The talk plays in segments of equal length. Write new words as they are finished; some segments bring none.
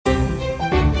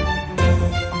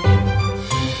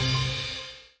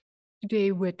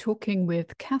Today we're talking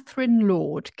with Catherine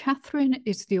Lord. Catherine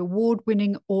is the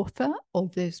award-winning author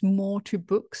of There's More to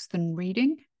Books Than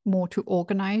Reading, More to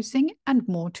Organizing, and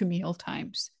More to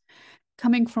Mealtimes.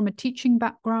 Coming from a teaching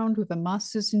background with a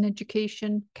master's in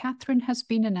education, Catherine has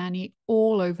been a nanny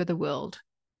all over the world.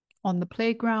 On the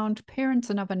playground, parents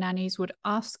and other nannies would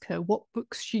ask her what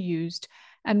books she used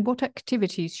and what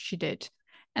activities she did.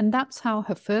 And that's how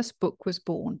her first book was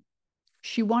born.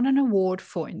 She won an award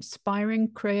for inspiring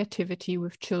creativity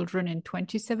with children in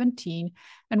 2017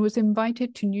 and was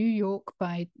invited to New York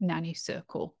by Nanny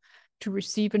Circle to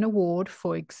receive an award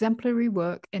for exemplary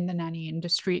work in the nanny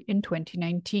industry in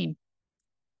 2019.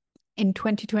 In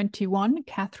 2021,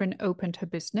 Catherine opened her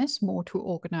business, More to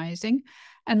Organizing,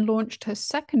 and launched her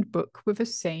second book with the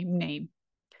same name.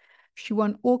 She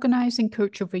won Organizing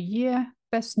Coach of the Year,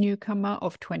 Best Newcomer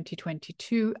of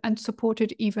 2022, and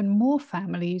supported even more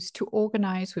families to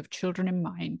organize with children in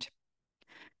mind.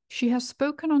 She has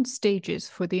spoken on stages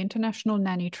for the International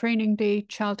Nanny Training Day,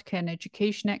 Childcare and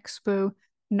Education Expo,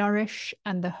 Nourish,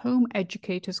 and the Home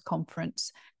Educators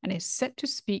Conference, and is set to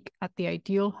speak at the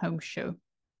Ideal Home Show.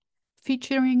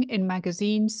 Featuring in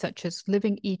magazines such as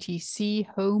Living ETC,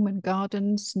 Home and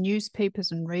Gardens,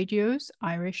 newspapers and radios,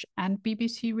 Irish and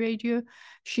BBC Radio,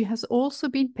 she has also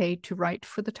been paid to write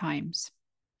for the Times.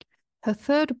 Her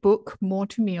third book, More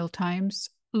to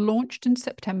Mealtimes, launched in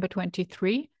September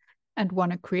 23 and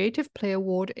won a Creative Play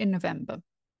Award in November.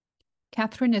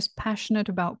 Catherine is passionate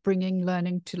about bringing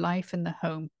learning to life in the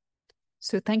home.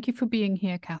 So thank you for being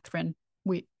here, Catherine.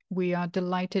 We are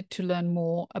delighted to learn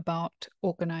more about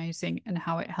organizing and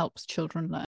how it helps children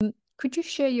learn. Could you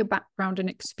share your background and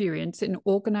experience in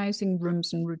organizing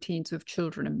rooms and routines with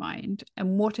children in mind,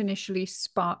 and what initially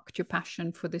sparked your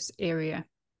passion for this area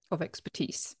of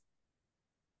expertise?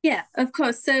 Yeah, of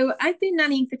course. So I've been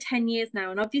nannying for 10 years now,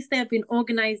 and obviously I've been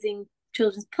organizing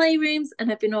children's playrooms,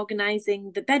 and I've been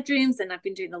organizing the bedrooms, and I've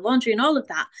been doing the laundry and all of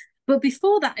that. But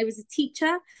before that, I was a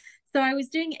teacher. So I was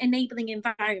doing enabling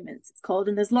environments, it's called,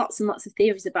 and there's lots and lots of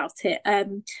theories about it.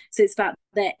 So it's about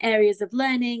the areas of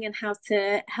learning and how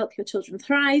to help your children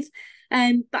thrive.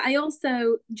 But I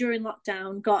also, during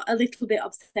lockdown, got a little bit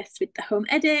obsessed with the home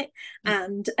edit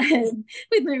and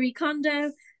with Marie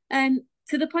Kondo,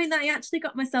 to the point that I actually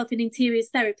got myself an interiors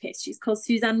therapist. She's called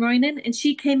Suzanne Roynan, and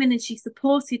she came in and she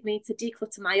supported me to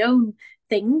declutter my own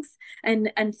things and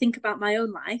think about my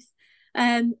own life.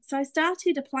 So I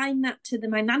started applying that to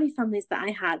my nanny families that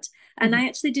I had, and I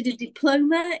actually did a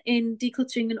diploma in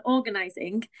decluttering and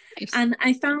organizing. Nice. And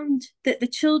I found that the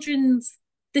children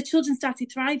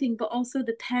started thriving, but also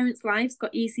the parents' lives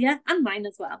got easier, and mine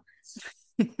as well.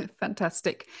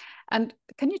 Fantastic. And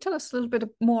can you tell us a little bit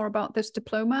more about this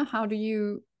diploma? How do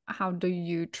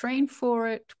you train for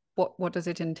it? What does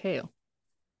it entail?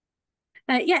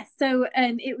 Yes, so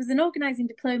it was an organising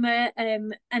diploma,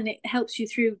 and it helps you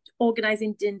through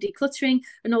organising and decluttering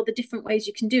and all the different ways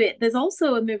you can do it. There's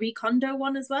also a Marie Kondo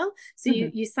one as well. So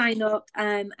you sign up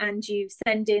and you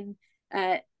send in,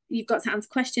 you've got to answer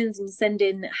questions and send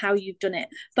in how you've done it.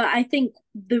 But I think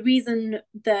the reason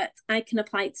that I can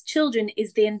apply it to children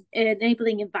is the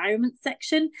enabling environment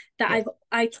section that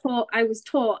I was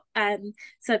taught.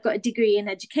 So I've got a degree in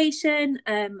education.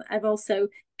 I've also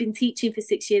been teaching for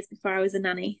 6 years before I was a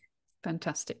nanny.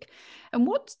 Fantastic. And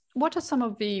what are some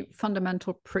of the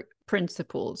fundamental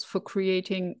principles for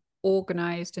creating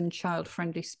organized and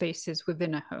child-friendly spaces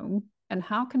within a home? And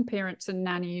how can parents and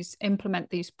nannies implement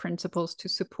these principles to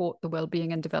support the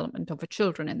well-being and development of the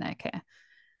children in their care?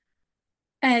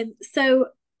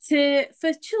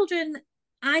 For children,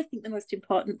 I think the most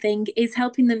important thing is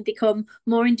helping them become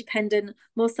more independent,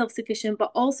 more self-sufficient,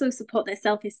 but also support their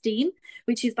self-esteem,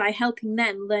 which is by helping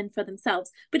them learn for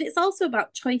themselves. But it's also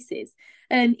about choices.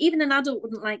 Even an adult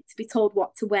wouldn't like to be told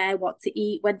what to wear, what to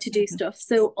eat, when to do stuff.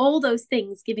 So all those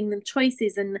things, giving them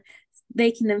choices and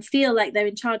making them feel like they're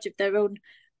in charge of their own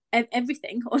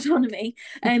everything, autonomy,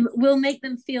 will make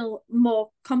them feel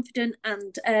more confident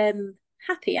and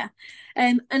happier.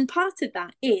 And part of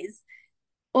that is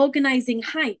organising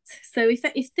height. So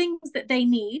if things that they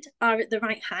need are at the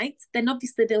right height, then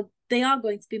obviously they are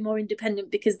going to be more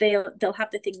independent because they'll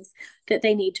have the things that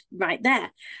they need right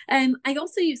there. I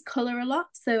also use colour a lot.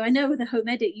 So I know the home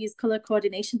edit use colour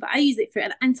coordination, but I use it for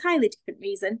an entirely different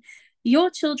reason. Your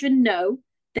children know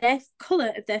their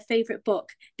colour of their favourite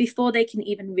book before they can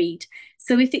even read.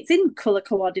 So if it's in colour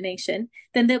coordination,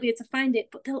 then they'll be able to find it,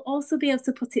 but they'll also be able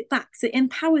to put it back. So it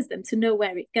empowers them to know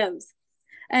where it goes.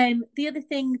 The other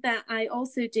thing that I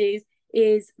also do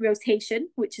is rotation,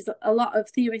 which is a lot of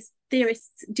theorists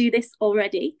do this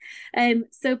already.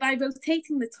 So by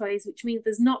rotating the toys, which means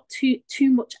there's not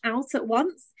too much out at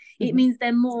once, It means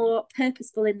they're more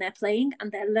purposeful in their playing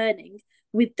and their learning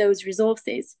with those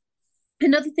resources.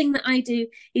 Another thing that I do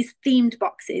is themed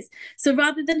boxes. So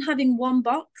rather than having one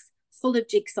box full of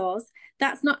jigsaws,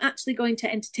 that's not actually going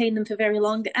to entertain them for very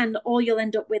long. And all you'll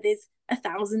end up with is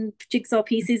 1,000 jigsaw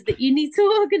pieces that you need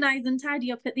to organize and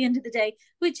tidy up at the end of the day,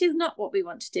 which is not what we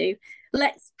want to do.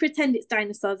 Let's pretend it's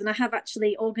dinosaurs. And I have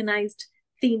actually organized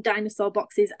themed dinosaur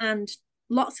boxes and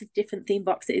lots of different theme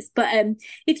boxes. But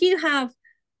if you have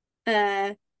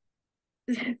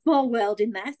Small World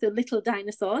in there, so little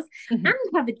dinosaurs, and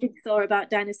have a jigsaw about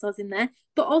dinosaurs in there,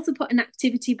 but also put an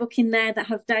activity book in there that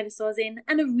have dinosaurs in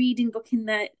and a reading book in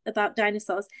there about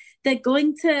dinosaurs, they're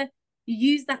going to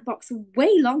use that box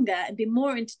way longer and be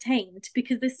more entertained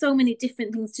because there's so many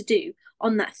different things to do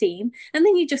on that theme. And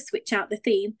then you just switch out the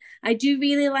theme. I do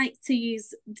really like to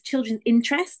use the children's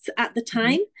interests at the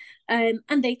time,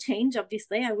 and they change,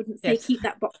 obviously. I wouldn't say keep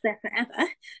that box there forever.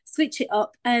 Switch it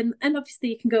up, and obviously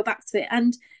you can go back to it.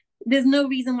 And there's no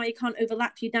reason why you can't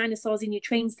overlap. Your dinosaurs in your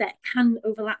train set can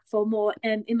overlap for more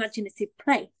imaginative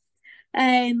play.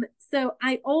 So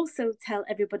I also tell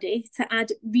everybody to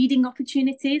add reading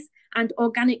opportunities and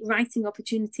organic writing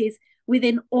opportunities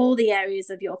within all the areas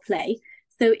of your play.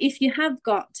 So if you have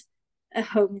got a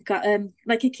home,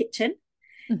 like a kitchen,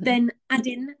 then add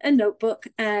in a notebook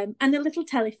and a little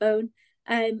telephone,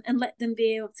 and let them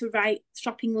be able to write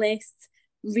shopping lists,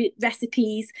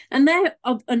 recipes, and they're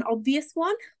an obvious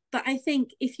one. But I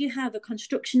think if you have a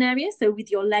construction area, so with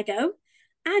your Lego,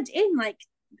 add in like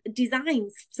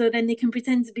designs, so then they can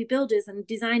pretend to be builders and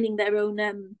designing their own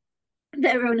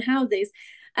houses,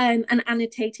 and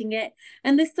annotating it.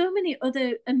 And there's so many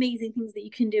other amazing things that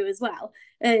you can do as well,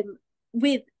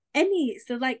 with any,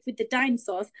 so like with the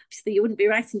dinosaurs, obviously you wouldn't be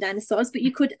writing dinosaurs, but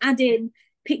you could add in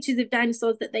pictures of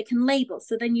dinosaurs that they can label,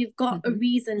 so then you've got a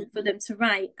reason for them to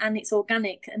write, and it's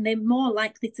organic, and they're more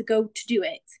likely to go to do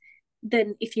it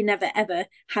than if you never ever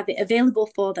have it available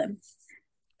for them.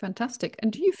 Fantastic.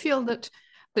 And do you feel that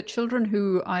the children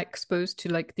who are exposed to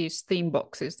like these theme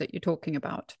boxes that you're talking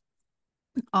about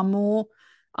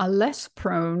are less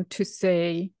prone to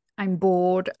say, I'm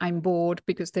bored,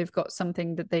 because they've got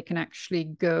something that they can actually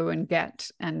go and get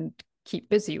and keep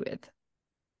busy with?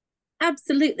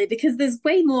 Absolutely, because there's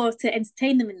way more to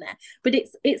entertain them in there. But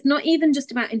it's not even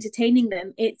just about entertaining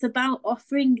them. It's about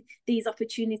offering these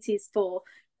opportunities for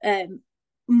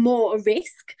more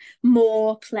risk,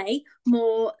 more play,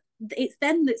 more. It's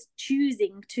them that's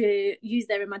choosing to use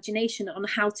their imagination on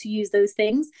how to use those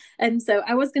things. And so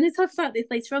I was going to talk about this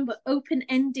later on, but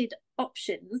open-ended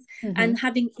options and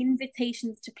having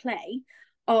invitations to play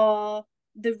are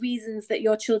the reasons that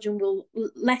your children will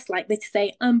less likely to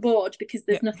say, I'm bored, because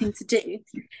there's nothing to do.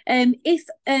 If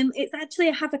it's actually,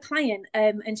 I have a client,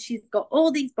 and she's got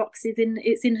all these boxes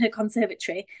it's in her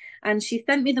conservatory, and she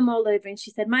sent me them all over, and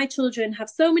she said, my children have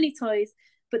so many toys,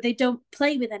 but they don't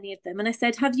play with any of them. And I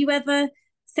said, have you ever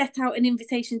set out an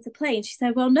invitation to play? And she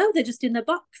said, well, no, they're just in the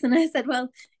box. And I said, well,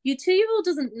 your 2-year-old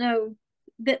doesn't know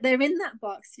that they're in that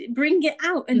box. Bring it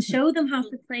out and show them how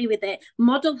to play with it,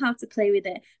 model how to play with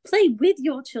it, play with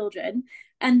your children,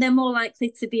 and they're more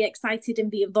likely to be excited and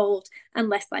be involved, and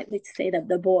less likely to say that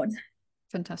they're bored.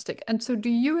 Fantastic. And so do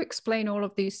you explain all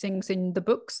of these things in the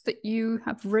books that you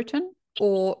have written,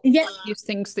 or these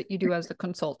things that you do as a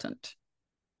consultant?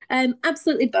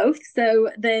 Absolutely both. So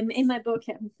in my book,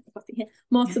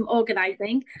 Mortem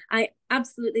Organising, I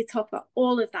absolutely talk about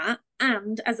all of that.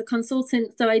 And as a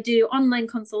consultant, so I do online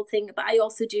consulting, but I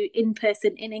also do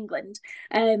in-person in England.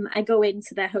 I go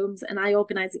into their homes and I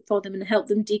organise it for them and help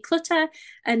them declutter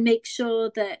and make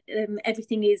sure that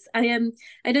everything is, I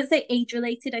don't say age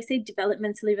related, I say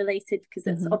developmentally related, because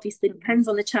that's obviously depends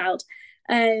on the child.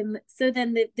 So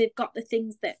then they've got the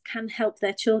things that can help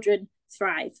their children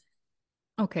thrive.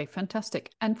 Okay, fantastic.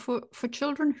 And for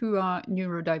children who are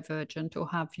neurodivergent or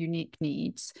have unique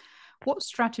needs, what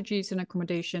strategies and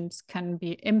accommodations can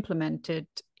be implemented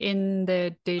in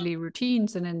their daily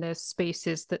routines and in their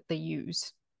spaces that they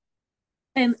use?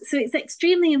 So it's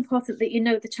extremely important that you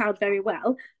know the child very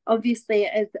well. Obviously,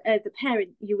 as a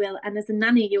parent, you will, and as a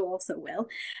nanny, you also will.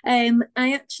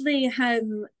 I actually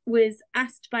was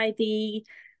asked by the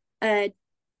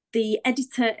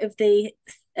editor of the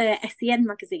SEN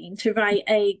magazine to write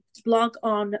a blog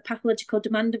on pathological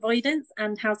demand avoidance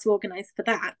and how to organise for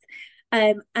that.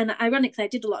 And ironically, I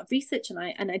did a lot of research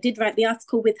and I did write the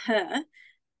article with her.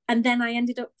 And then I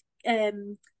ended up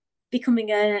becoming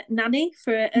a nanny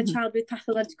for a child with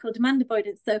pathological demand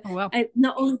avoidance. So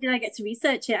not only did I get to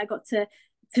research it, I got to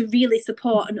really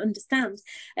support and understand.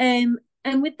 And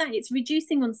with that, it's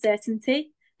reducing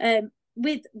uncertainty.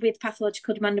 with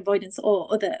pathological demand avoidance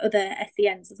or other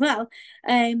SENs as well,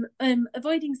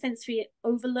 avoiding sensory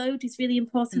overload is really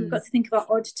important. We've got to think about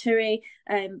auditory,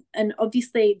 and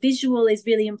obviously visual is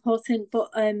really important,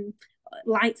 but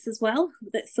lights as well.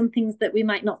 That's some things that we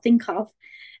might not think of.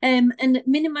 And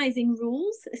minimizing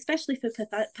rules, especially for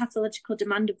pathological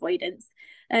demand avoidance.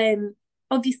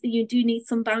 Obviously, you do need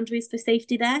some boundaries for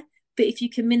safety there, but if you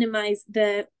can minimize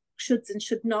the shoulds and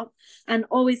should not, and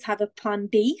always have a plan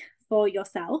B for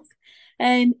yourself,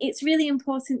 it's really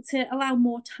important to allow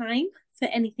more time for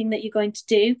anything that you're going to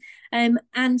do,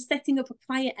 and setting up a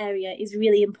quiet area is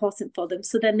really important for them,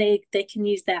 so then they can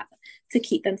use that to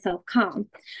keep themselves calm.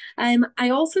 I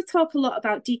also talk a lot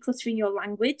about decluttering your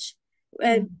language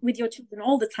with your children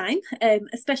all the time,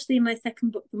 especially in my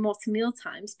second book, The More to Meal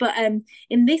Times. But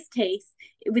in this case,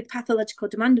 with pathological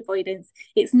demand avoidance,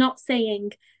 it's not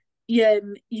saying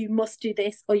you must do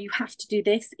this or you have to do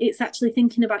this. It's actually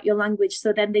thinking about your language,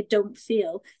 so then they don't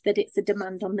feel that it's a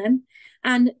demand on them.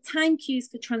 And time cues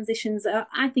for transitions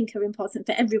I think are important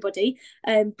for everybody,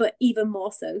 but even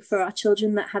more so for our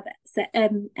children that have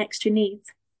extra needs.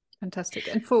 Fantastic.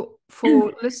 And for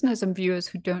listeners and viewers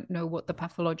who don't know what the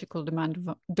pathological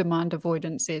demand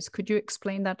avoidance is, could you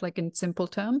explain that like in simple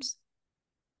terms?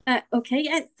 Okay,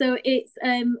 yeah. So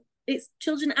it's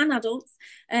children and adults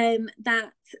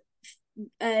that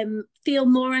feel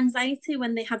more anxiety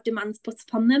when they have demands put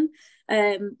upon them.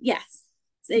 Yes,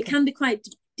 so it can be quite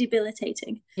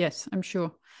debilitating. Yes, I'm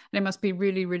sure. And it must be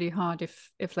really, really hard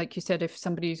if like you said, if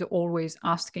somebody's always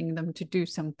asking them to do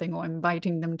something or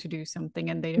inviting them to do something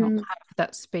and they don't have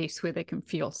that space where they can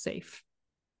feel safe.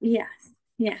 Yes,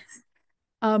 yes.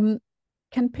 Can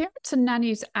parents and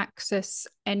nannies access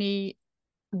any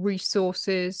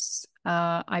resources,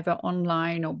 either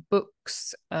online or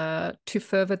books, to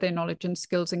further their knowledge and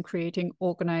skills in creating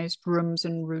organized rooms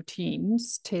and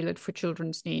routines tailored for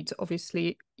children's needs?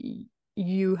 Obviously,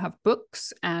 you have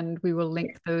books and we will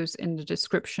link those in the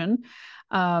description.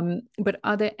 But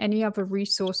are there any other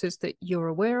resources that you're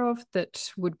aware of that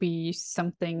would be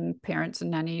something parents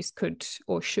and nannies could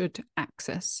or should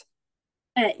access?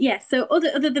 Yeah, so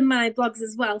other than my blogs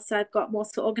as well, so I've got More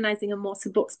to Organising and More to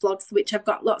Books blogs, which I've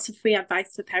got lots of free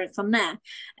advice for parents on there.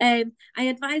 I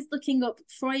advise looking up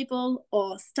Froebel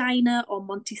or Steiner or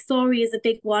Montessori is a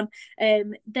big one.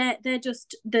 They're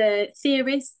just the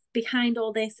theorists behind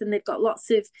all this, and they've got lots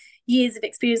of years of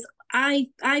experience. I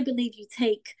believe you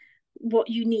take what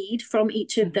you need from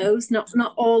each of those, not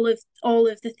all of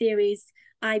the theories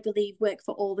I believe work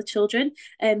for all the children.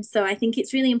 So I think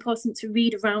it's really important to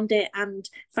read around it and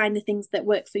find the things that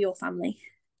work for your family.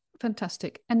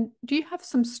 Fantastic. And do you have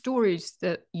some stories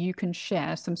that you can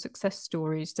share, some success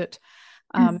stories that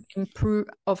improve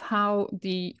of how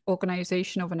the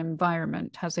organization of an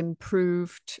environment has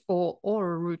improved, or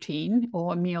a routine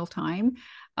or a mealtime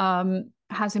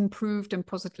has improved and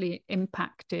positively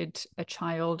impacted a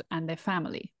child and their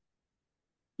family?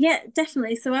 Yeah,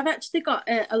 definitely. So I've actually got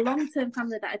a long-term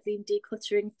family that I've been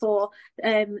decluttering for.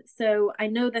 So I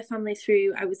know their family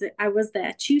through, I was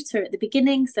their tutor at the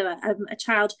beginning. So I'm a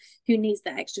child who needs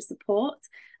that extra support.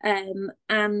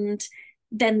 And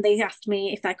then they asked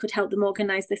me if I could help them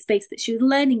organize the space that she was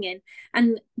learning in.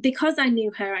 And because I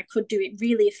knew her, I could do it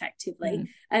really effectively.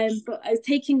 But I was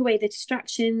taking away the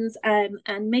distractions,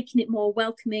 and making it more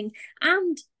welcoming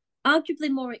and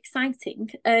arguably more exciting.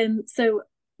 So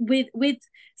with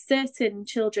certain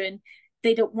children,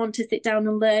 they don't want to sit down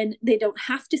and learn. They don't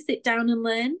have to sit down and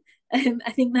learn.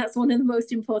 I think that's one of the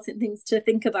most important things to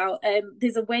think about.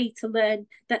 There's a way to learn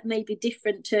that may be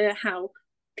different to how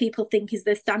people think is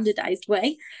the standardized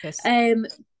way. Yes.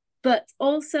 But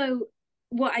also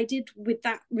what I did with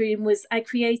that room was I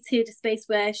created a space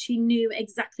where she knew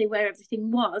exactly where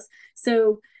everything was.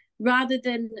 So rather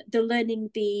than the learning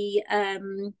be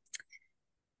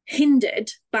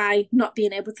hindered by not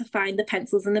being able to find the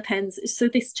pencils and the pens. So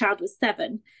this child was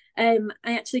 7. I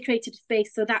actually created a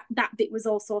space so that bit was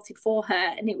all sorted for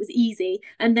her and it was easy.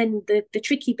 And then the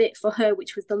tricky bit for her,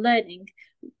 which was the learning,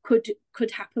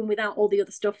 could happen without all the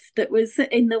other stuff that was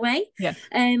in the way. Yeah.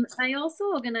 I also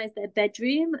organized their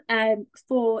bedroom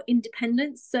for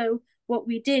independence. So what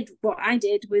I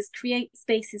did was create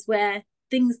spaces where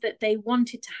things that they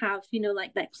wanted to have,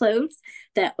 like their clothes,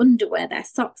 their underwear, their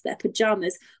socks, their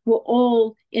pajamas, were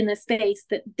all in a space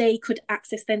that they could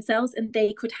access themselves and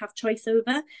they could have choice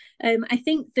over. I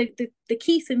think the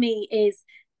key for me is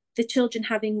the children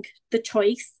having the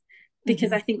choice,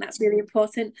 because I think that's really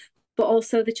important, but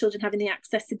also the children having the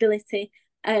accessibility,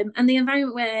 and the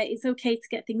environment where it's okay to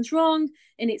get things wrong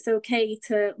and it's okay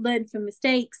to learn from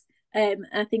mistakes.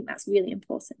 I think that's really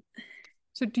important.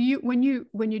 So do you, when you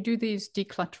do these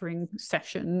decluttering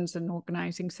sessions and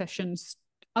organizing sessions,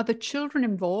 are the children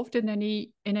involved in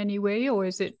any way, or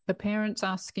is it the parents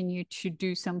asking you to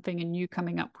do something and you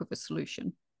coming up with a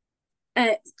solution?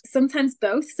 Sometimes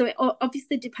both. So it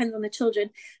obviously depends on the children.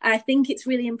 I think it's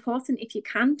really important, if you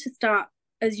can, to start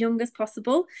as young as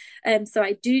possible. So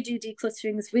I do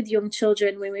declutterings with young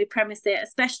children when we premise it,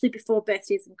 especially before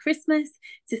birthdays and Christmas,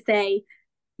 to say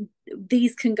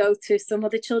these can go to some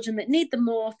other children that need them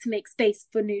more, to make space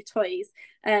for new toys.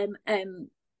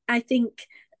 I think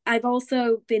I've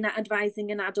also been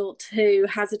advising an adult who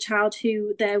has a child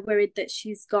who they're worried that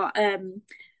she's got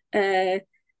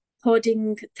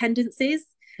hoarding tendencies.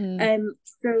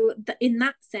 So in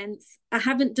that sense, I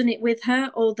haven't done it with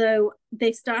her, although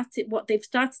what they've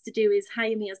started to do is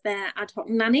hire me as their ad hoc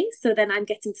nanny. So then I'm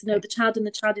getting to know the child and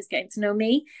the child is getting to know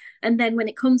me. And then when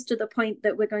it comes to the point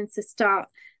that we're going to start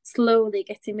slowly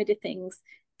getting rid of things,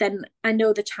 then I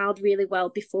know the child really well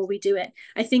before we do it.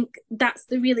 I think that's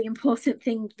the really important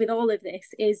thing with all of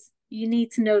this, is you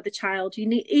need to know the child. You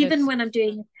need, even when I'm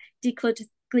doing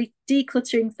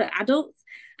decluttering for adults,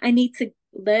 I need to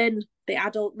learn the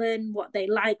adult, learn what they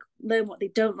like, learn what they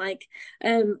don't like,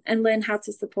 and learn how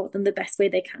to support them the best way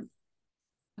they can.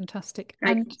 Fantastic.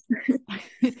 And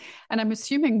and I'm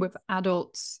assuming with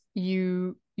adults,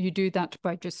 you do that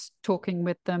by just talking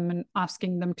with them and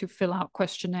asking them to fill out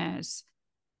questionnaires.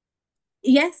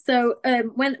 Yes, so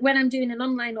when I'm doing an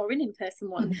online or an in-person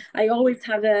one, I always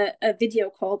have a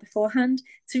video call beforehand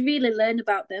to really learn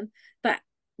about them. But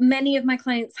many of my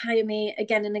clients hire me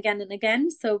again and again and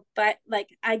again, so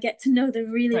I get to know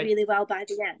them really well by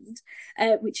the end,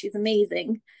 which is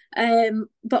amazing.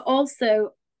 But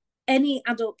also, any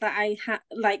adult that I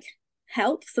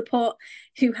help support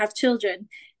who have children,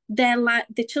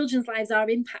 the children's lives are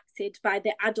impacted by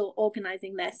the adult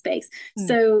organizing their space.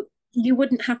 So you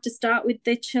wouldn't have to start with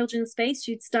the children's space,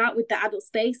 you'd start with the adult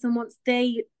space, and once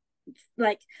they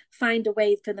find a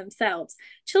way for themselves,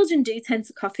 children do tend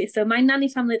to copy. So my nanny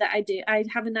family that I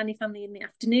have a nanny family in the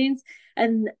afternoons,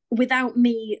 and without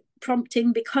me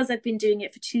prompting, because I've been doing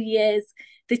it for 2 years,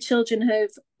 the children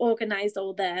have organized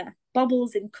all their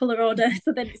baubles in color order,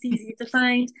 so then it's easy to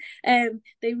find.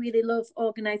 They really love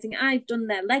organizing. I've done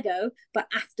their Lego, but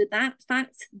after that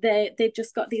fact, they've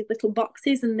just got these little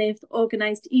boxes and they've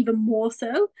organized even more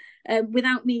so,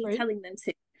 without me telling them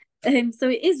to. So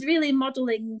it is really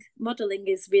modeling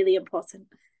is really important.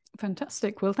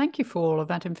 Fantastic. Well, thank you for all of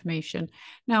that information.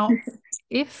 Now,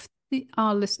 if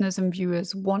our listeners and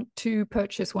viewers want to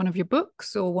purchase one of your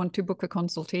books or want to book a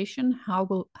consultation, how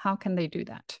can they do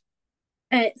that?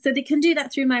 So they can do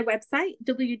that through my website,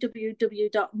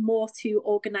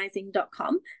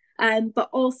 www.moretooorganizing.com. But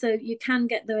also you can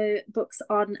get the books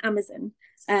on Amazon.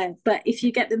 But if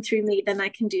you get them through me, then I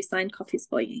can do signed copies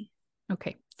for you.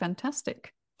 Okay,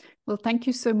 fantastic. Well, thank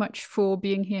you so much for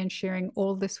being here and sharing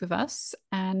all this with us.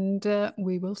 And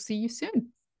we will see you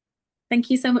soon. Thank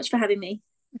you so much for having me.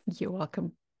 You're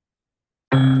welcome.